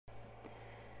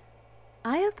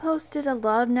have posted a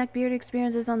lot of Neckbeard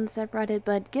experiences on the subreddit,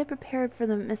 but get prepared for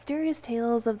the mysterious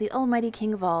tales of the almighty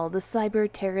king of all, the cyber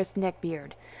terrorist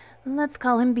Neckbeard. Let's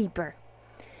call him Beeper.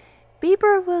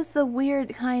 Beeper was the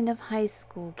weird kind of high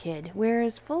school kid,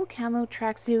 wears full camo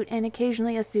tracksuit and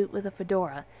occasionally a suit with a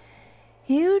fedora.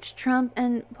 Huge Trump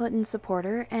and Putin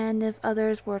supporter, and if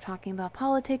others were talking about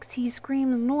politics, he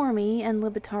screams normie and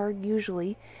libtard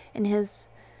usually. In his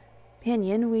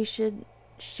opinion, we should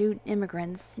shoot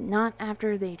immigrants, not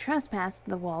after they trespass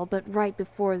the wall, but right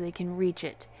before they can reach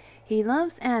it. He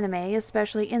loves anime,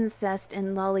 especially incest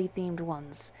and lolly-themed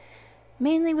ones.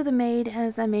 Mainly with a maid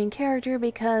as a main character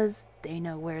because they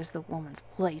know where the woman's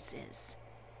place is.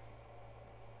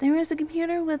 There is a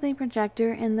computer with a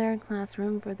projector in their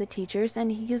classroom for the teachers,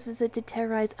 and he uses it to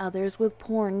terrorize others with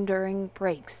porn during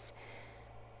breaks.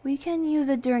 We can use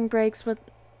it during breaks, but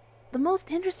the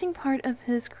most interesting part of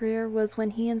his career was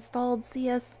when he installed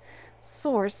CS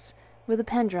Source with a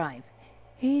pen drive.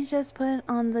 He just put it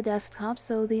on the desktop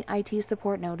so the IT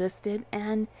support noticed it,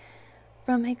 and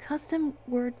from a custom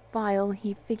Word file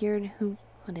he figured who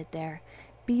put it there.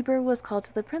 Bieber was called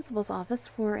to the principal's office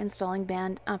for installing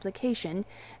banned application,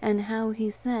 and how he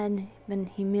said been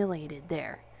humiliated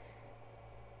there.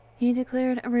 He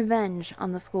declared a revenge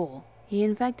on the school. He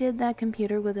infected that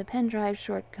computer with a pen drive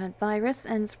shortcut virus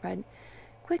and spread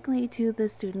quickly to the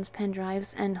students' pen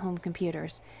drives and home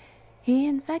computers. He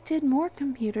infected more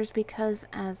computers because,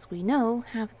 as we know,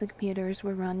 half the computers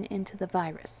were run into the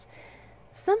virus.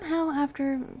 Somehow,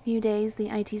 after a few days, the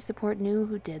IT support knew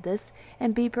who did this,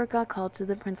 and Beeper got called to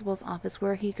the principal's office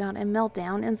where he got a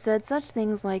meltdown and said such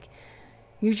things like,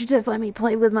 "You should just let me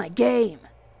play with my game."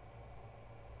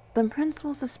 The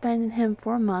principal suspended him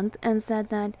for a month and said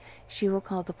that she will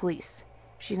call the police.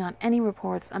 She got any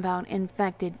reports about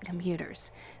infected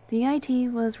computers. The IT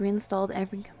was reinstalled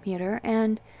every computer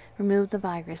and removed the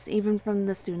virus, even from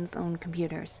the students' own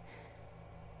computers.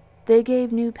 They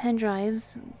gave new pen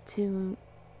drives to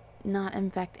not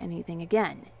infect anything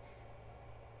again.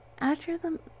 After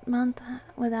the month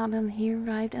without him, he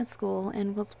arrived at school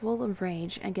and was full of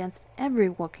rage against every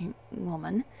working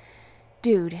woman.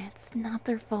 "Dude, it's not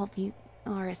their fault you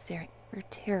are a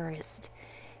terrorist."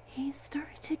 He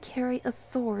started to carry a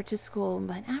sword to school,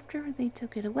 but after they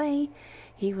took it away,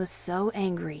 he was so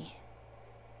angry.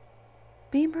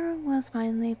 Bieber was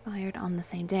finally fired on the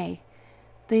same day.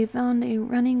 They found a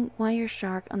running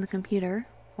Wireshark on the computer.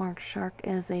 Wireshark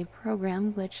is a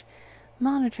program which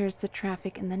monitors the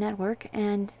traffic in the network,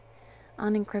 and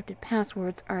unencrypted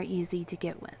passwords are easy to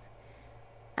get with.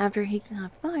 After he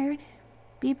got fired,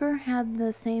 Bieber had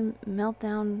the same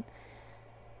meltdown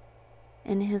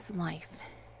in his life.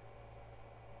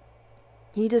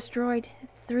 He destroyed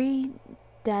 3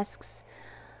 desks,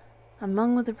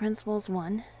 among with the principal's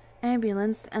one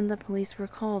ambulance, and the police were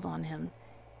called on him.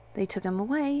 They took him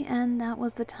away, and that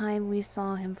was the time we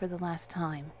saw him for the last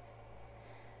time.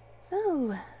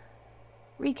 So,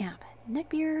 recap.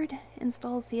 Neckbeard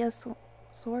installs CS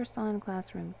Source on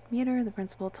classroom computer. The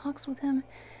principal talks with him.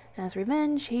 As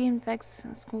revenge, he infects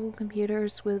school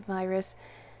computers with virus.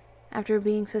 After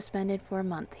being suspended for a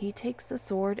month, he takes the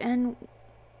sword, and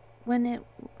when it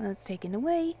was taken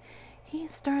away, he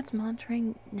starts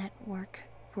monitoring network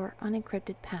for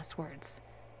unencrypted passwords.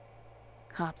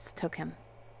 Cops took him.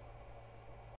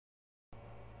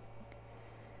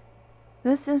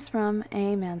 This is from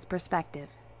a man's perspective.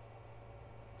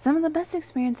 Some of the best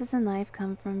experiences in life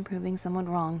come from proving someone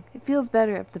wrong. It feels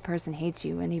better if the person hates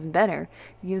you, and even better,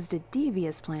 used a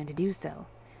devious plan to do so.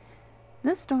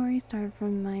 This story started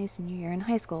from my senior year in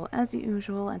high school. As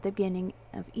usual, at the beginning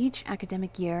of each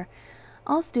academic year,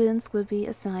 all students would be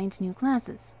assigned new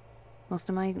classes. Most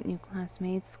of my new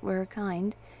classmates were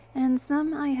kind, and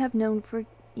some I have known for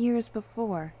years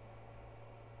before.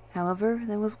 However,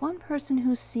 there was one person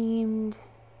who seemed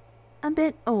a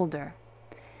bit older.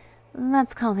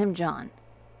 Let's call him John.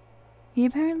 He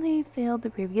apparently failed the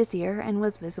previous year and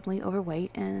was visibly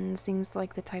overweight, and seems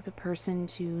like the type of person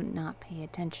to not pay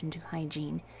attention to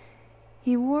hygiene.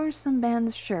 He wore some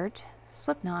band's shirt,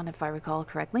 Slipknot if I recall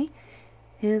correctly.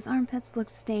 His armpits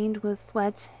looked stained with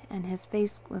sweat, and his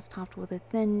face was topped with a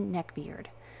thin neck beard.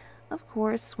 Of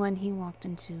course, when he walked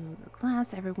into the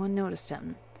class, everyone noticed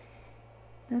him.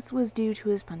 This was due to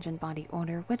his pungent body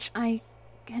odor, which I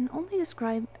can only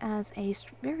describe as a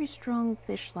very strong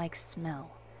fish-like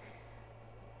smell.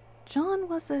 John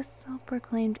was a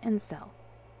self-proclaimed incel,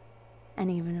 and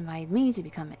even invited me to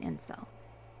become an incel.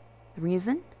 The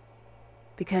reason?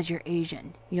 Because you're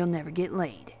Asian, you'll never get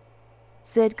laid.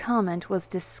 Said comment was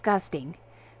disgusting,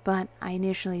 but I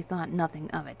initially thought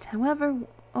nothing of it. However,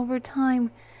 over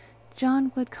time,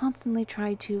 John would constantly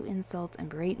try to insult and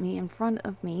berate me in front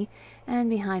of me and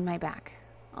behind my back,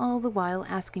 all the while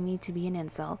asking me to be an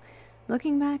incel.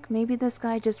 Looking back, maybe this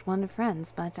guy just wanted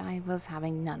friends, but I was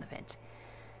having none of it.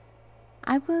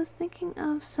 I was thinking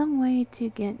of some way to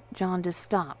get John to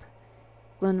stop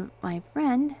when my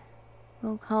friend,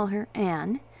 we'll call her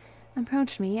Anne,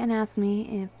 approached me and asked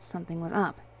me if something was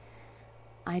up.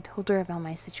 I told her about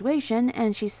my situation,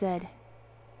 and she said,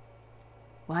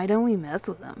 "Why don't we mess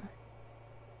with him?"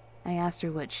 I asked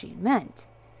her what she meant.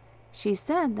 She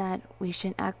said that we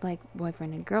should act like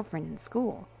boyfriend and girlfriend in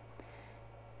school.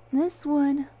 This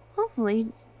would,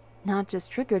 hopefully, not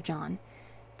just trigger John,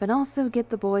 but also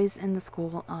get the boys in the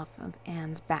school off of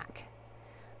Anne's back.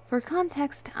 For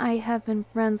context, I have been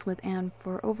friends with Anne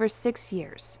for over 6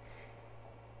 years.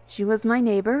 She was my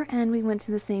neighbor, and we went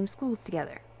to the same schools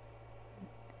together.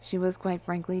 She was quite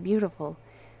frankly beautiful.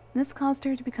 This caused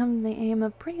her to become the aim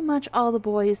of pretty much all the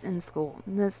boys in school.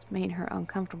 This made her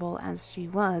uncomfortable as she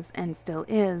was, and still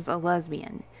is, a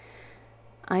lesbian.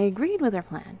 I agreed with her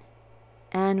plan,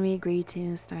 and we agreed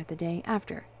to start the day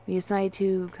after. We decided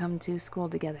to come to school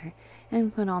together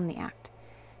and put on the act.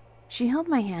 She held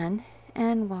my hand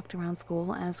and walked around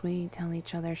school as we tell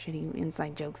each other shitty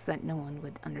inside jokes that no one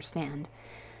would understand.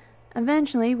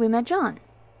 Eventually, we met John.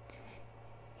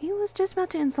 He was just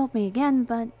about to insult me again,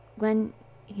 but when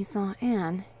he saw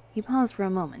Anne, he paused for a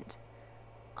moment.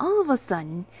 All of a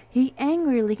sudden, he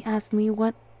angrily asked me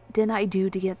what did I do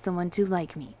to get someone to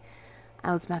like me.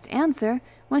 I was about to answer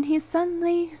when he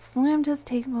suddenly slammed his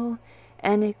table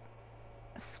and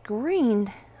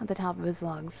screamed at the top of his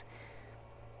lungs,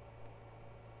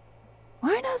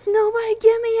 "Why does nobody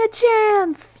give me a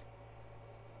chance?"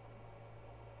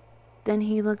 Then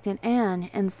he looked at Anne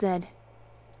and said,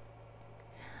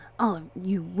 "All of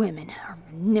you women are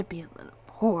manipulative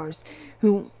whores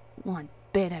who want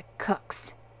beta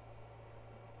cucks."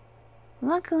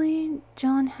 Luckily,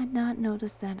 John had not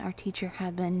noticed that our teacher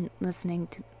had been listening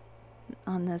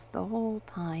on this the whole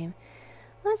time.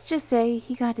 Let's just say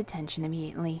he got attention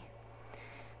immediately.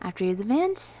 After the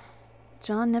event,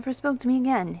 John never spoke to me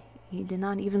again. He did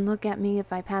not even look at me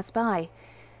if I passed by,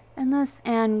 unless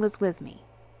Anne was with me.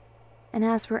 And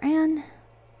as for Anne,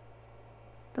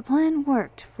 the plan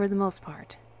worked for the most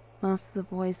part. Most of the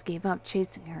boys gave up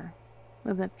chasing her,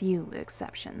 with a few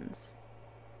exceptions.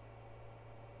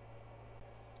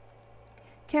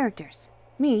 Characters.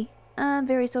 Me, a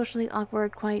very socially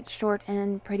awkward, quite short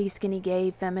and pretty skinny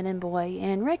gay feminine boy,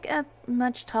 and Rick, a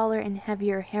much taller and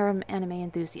heavier harem anime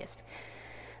enthusiast.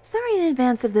 Sorry in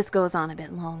advance if this goes on a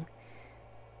bit long.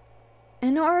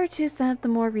 In order to set up the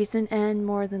more recent and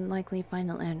more than likely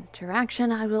final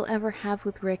interaction I will ever have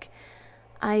with Rick,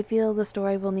 I feel the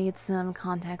story will need some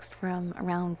context from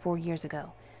around 4 years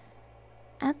ago.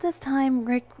 At this time,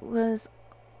 Rick was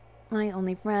my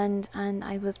only friend, and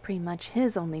I was pretty much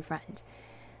his only friend.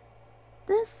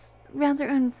 This, rather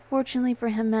unfortunately for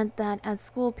him, meant that at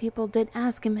school people did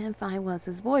ask him if I was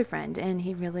his boyfriend, and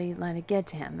he really let it get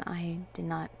to him. I did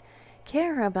not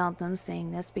care about them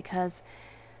saying this because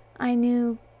I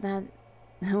knew that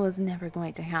it was never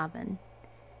going to happen.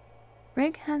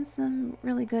 Rick had some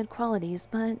really good qualities,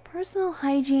 but personal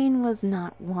hygiene was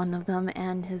not one of them,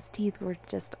 and his teeth were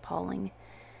just appalling.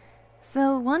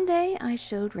 So one day I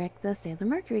showed Rick the Sailor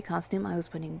Mercury costume I was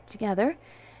putting together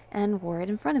and wore it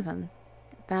in front of him.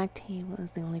 In fact, he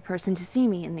was the only person to see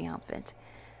me in the outfit.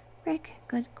 Rick,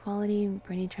 good quality,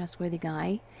 pretty trustworthy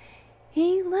guy.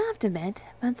 He laughed a bit,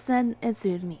 but said it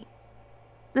suited me.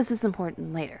 This is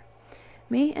important later.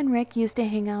 Me and Rick used to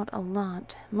hang out a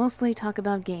lot, mostly talk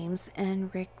about games,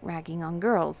 and Rick ragging on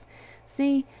girls.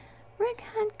 See, Rick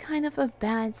had kind of a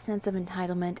bad sense of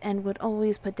entitlement and would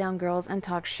always put down girls and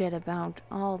talk shit about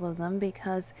all of them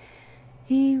because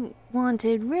he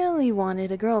really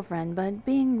wanted a girlfriend, but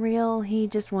being real, he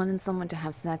just wanted someone to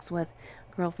have sex with.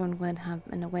 Girlfriend would have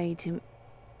been a way too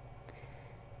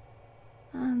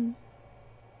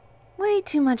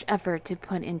much effort to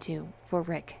put into for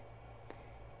Rick.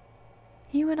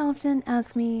 He would often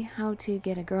ask me how to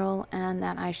get a girl and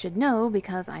that I should know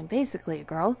because I'm basically a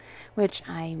girl, which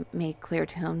I made clear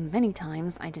to him many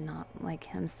times. I did not like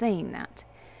him saying that.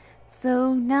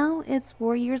 So now it's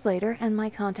 4 years later and my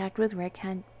contact with Rick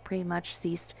had pretty much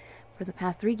ceased for the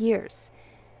past 3 years.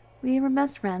 We were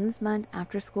best friends, but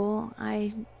after school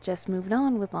I just moved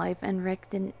on with life and Rick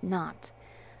did not.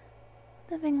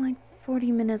 Living like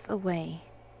 40 minutes away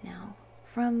now.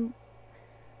 From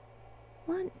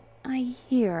what I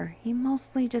hear, he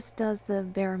mostly just does the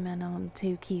bare minimum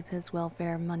to keep his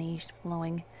welfare money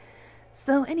flowing.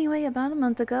 So anyway, about a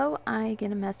month ago, I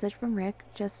get a message from Rick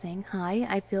just saying hi.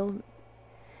 I feel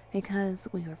because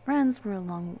we were friends for a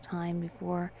long time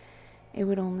before it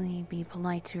would only be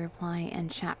polite to reply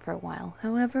and chat for a while.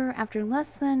 However, after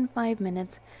less than 5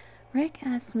 minutes, Rick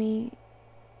asked me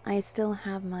I still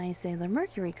have my Sailor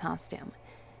Mercury costume,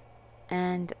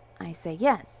 and I say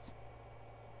yes.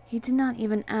 He did not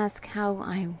even ask how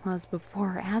I was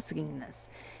before asking this.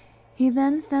 He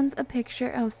then sends a picture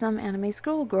of some anime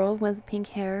scroll girl with pink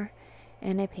hair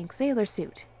in a pink sailor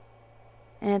suit.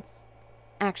 It's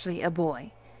actually a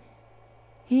boy.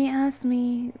 He asks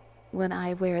me would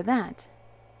I wear that.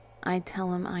 I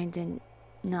tell him I did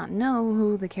not know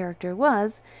who the character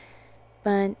was,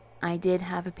 but I did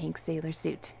have a pink sailor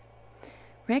suit.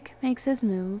 Rick makes his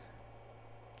move.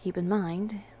 Keep in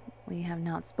mind, we have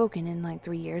not spoken in like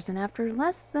 3 years, and after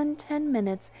less than 10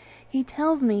 minutes, he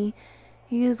tells me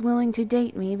he is willing to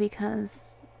date me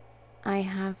because I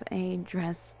have a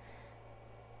dress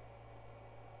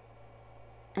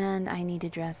and I need to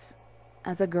dress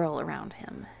as a girl around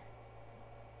him.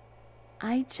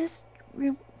 I just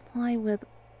reply with,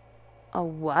 "A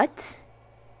what?"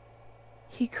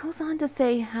 He goes on to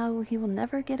say how he will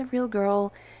never get a real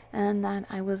girl and that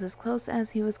I was as close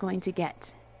as he was going to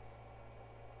get.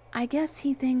 I guess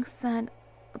he thinks that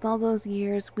with all those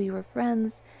years we were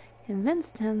friends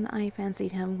convinced him I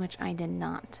fancied him, which I did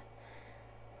not.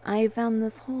 I found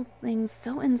this whole thing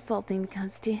so insulting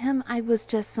because to him I was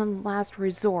just some last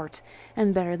resort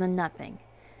and better than nothing.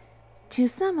 To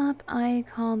sum up, I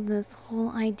called this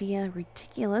whole idea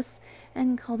ridiculous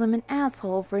and called him an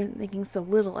asshole for thinking so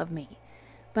little of me.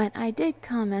 But I did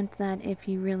comment that if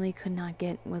he really could not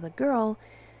get with a girl,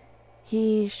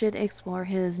 he should explore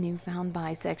his newfound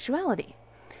bisexuality.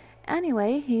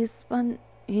 Anyway, he spun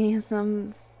some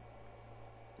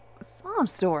sob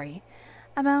story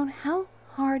about how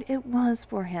hard it was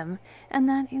for him and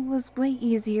that it was way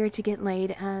easier to get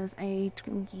laid as a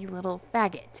twinky little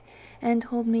faggot, and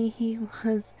told me he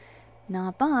was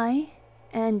not bi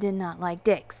and did not like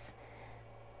dicks.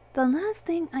 The last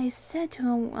thing I said to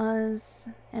him was,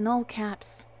 in all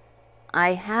caps,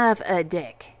 "I have a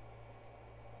dick."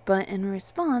 But in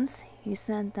response, he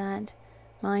said that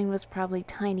mine was probably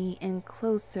tiny and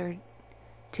closer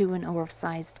to an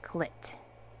oversized clit.